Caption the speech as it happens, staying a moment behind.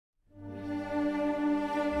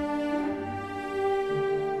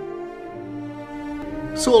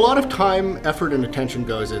So a lot of time, effort, and attention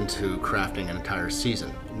goes into crafting an entire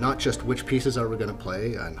season. Not just which pieces are we going to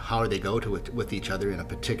play and how they go with each other in a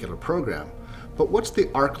particular program, but what's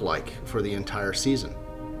the arc like for the entire season.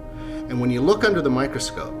 And when you look under the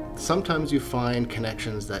microscope, sometimes you find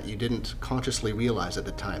connections that you didn't consciously realize at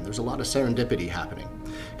the time. There's a lot of serendipity happening.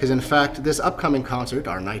 Because in fact, this upcoming concert,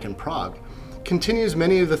 our night in Prague, continues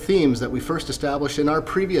many of the themes that we first established in our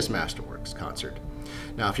previous Masterworks concert.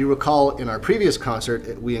 Now, if you recall, in our previous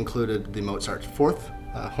concert, we included the Mozart's Fourth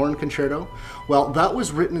Horn Concerto. Well, that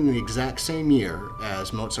was written in the exact same year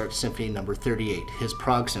as Mozart's Symphony No. 38, his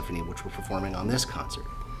Prague Symphony, which we're performing on this concert.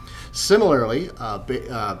 Similarly,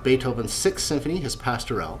 Beethoven's Sixth Symphony, his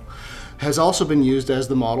Pastorelle, has also been used as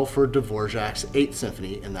the model for Dvorak's Eighth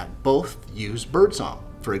Symphony, in that both use birdsong.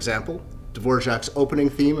 For example, Dvorak's opening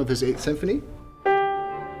theme of his Eighth Symphony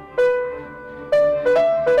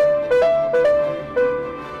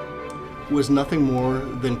was nothing more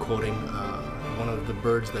than quoting one of the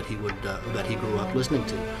birds that he grew up listening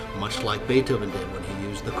to, much like Beethoven did when he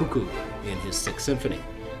used the cuckoo in his Sixth Symphony.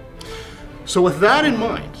 So with that in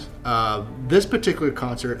mind, this particular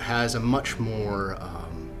concert has a much more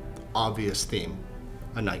obvious theme,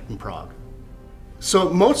 A Night in Prague. So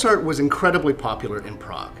Mozart was incredibly popular in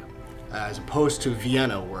Prague, as opposed to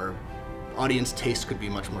Vienna, where audience taste could be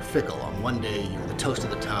much more fickle. On one day, you're the toast of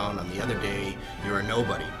the town, on the other day, you're a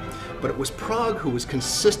nobody. But it was Prague who was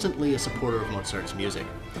consistently a supporter of Mozart's music.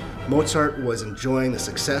 Mozart was enjoying the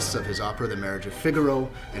success of his opera, The Marriage of Figaro,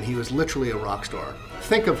 and he was literally a rock star.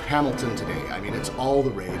 Think of Hamilton today. I mean, it's all the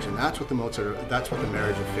rage, and that's what The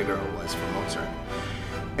Marriage of Figaro was for Mozart.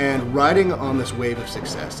 And riding on this wave of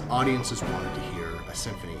success, audiences wanted to hear a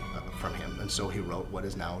symphony from him, and so he wrote what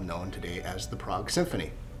is now known today as the Prague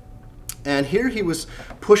Symphony. And here he was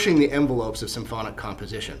pushing the envelopes of symphonic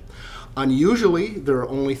composition. Unusually, there are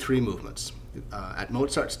only three movements. At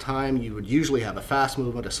Mozart's time, you would usually have a fast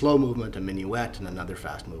movement, a slow movement, a minuet, and another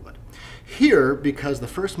fast movement. Here, because the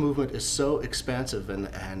first movement is so expansive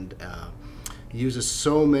and uses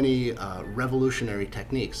so many revolutionary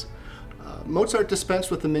techniques, Mozart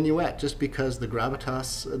dispensed with the minuet just because the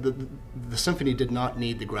gravitas, the symphony did not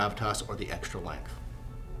need the gravitas or the extra length.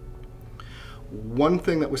 One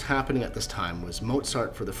thing that was happening at this time was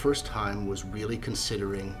Mozart, for the first time, was really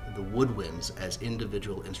considering the woodwinds as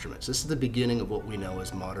individual instruments. This is the beginning of what we know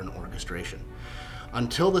as modern orchestration.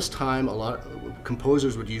 Until this time, a lot of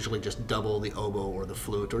composers would usually just double the oboe or the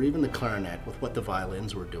flute or even the clarinet with what the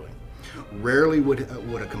violins were doing. Rarely would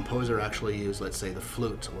a composer actually use, let's say, the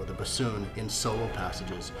flute or the bassoon in solo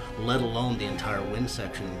passages, let alone the entire wind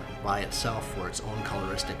section by itself for its own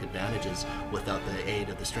coloristic advantages without the aid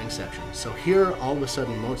of the string section. So here, all of a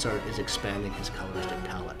sudden, Mozart is expanding his coloristic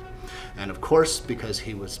palette. And of course, because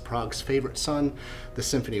he was Prague's favorite son, the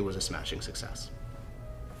symphony was a smashing success.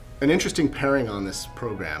 An interesting pairing on this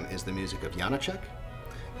program is the music of Janacek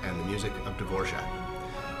and the music of Dvorak.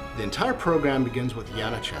 The entire program begins with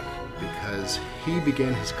Janacek because he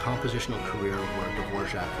began his compositional career where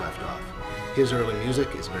Dvorak left off. His early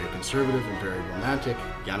music is very conservative and very romantic,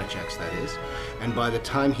 Janacek's that is, and by the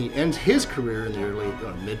time he ends his career in the early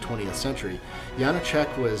mid-20th century,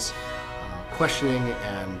 Janacek was questioning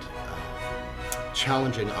and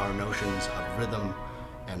challenging our notions of rhythm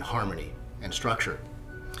and harmony and structure.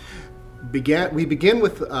 We begin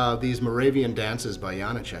with these Moravian dances by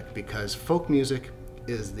Janacek because folk music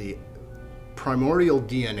is the primordial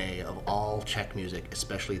DNA of all Czech music,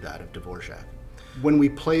 especially that of Dvorak. When we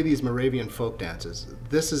play these Moravian folk dances,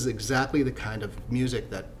 this is exactly the kind of music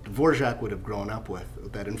that Dvorak would have grown up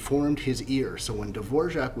with, that informed his ear. So when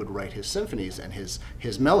Dvorak would write his symphonies and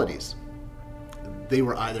his melodies, they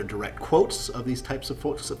were either direct quotes of these types of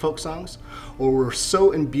folk songs, or were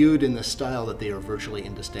so imbued in this style that they are virtually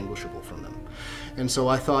indistinguishable from them. And so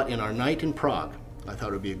I thought in our night in Prague, I thought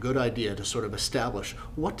it would be a good idea to sort of establish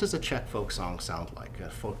what does a Czech folk song sound like,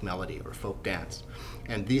 a folk melody or folk dance.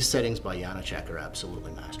 And these settings by Janacek are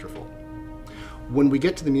absolutely masterful. When we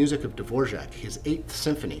get to the music of Dvorak, his Eighth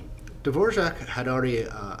Symphony, Dvorak had already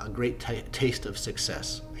a great taste of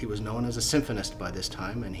success. He was known as a symphonist by this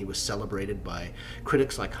time, and he was celebrated by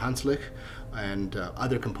critics like Hanslick and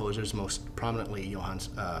other composers, most prominently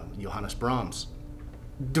Johannes Brahms.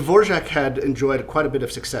 Dvorak had enjoyed quite a bit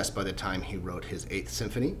of success by the time he wrote his Eighth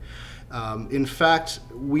Symphony. In fact,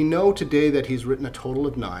 we know today that he's written a total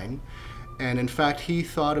of 9, and in fact he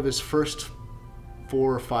thought of his first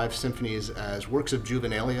 4 or 5 symphonies as works of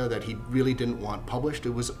juvenilia that he really didn't want published.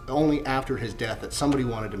 It was only after his death that somebody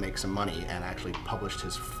wanted to make some money and actually published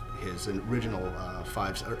his original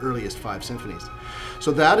earliest 5 symphonies.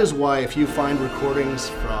 So that is why if you find recordings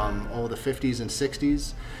from the 50s and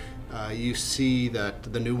 60s, you see that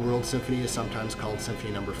the New World Symphony is sometimes called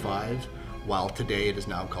Symphony No. 5, while today it is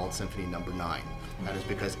now called Symphony No. 9. That is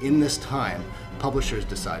because in this time, publishers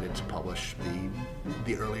decided to publish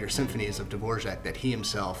the earlier symphonies of Dvorak that he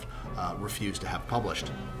himself refused to have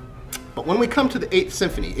published. But when we come to the 8th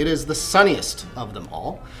Symphony, it is the sunniest of them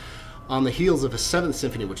all. On the heels of his 7th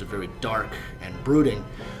Symphony, which is very dark and brooding,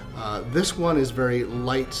 this one is very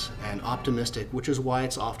light and optimistic, which is why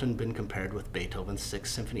it's often been compared with Beethoven's 6th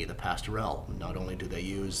Symphony, the Pastorelle. Not only do they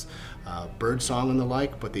use birdsong and the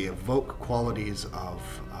like, but they evoke qualities of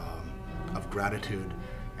gratitude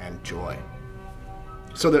and joy.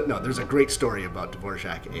 So there's a great story about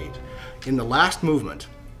Dvorak 8. In the last movement,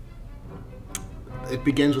 it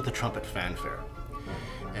begins with a trumpet fanfare.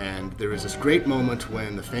 And there is this great moment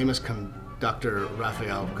when the famous conductor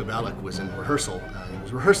Raphael Kubelik was in rehearsal. He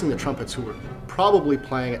was rehearsing the trumpets who were probably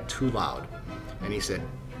playing it too loud. And he said,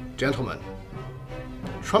 "Gentlemen,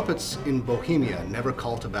 trumpets in Bohemia never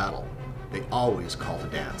call to battle. They always call to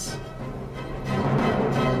dance."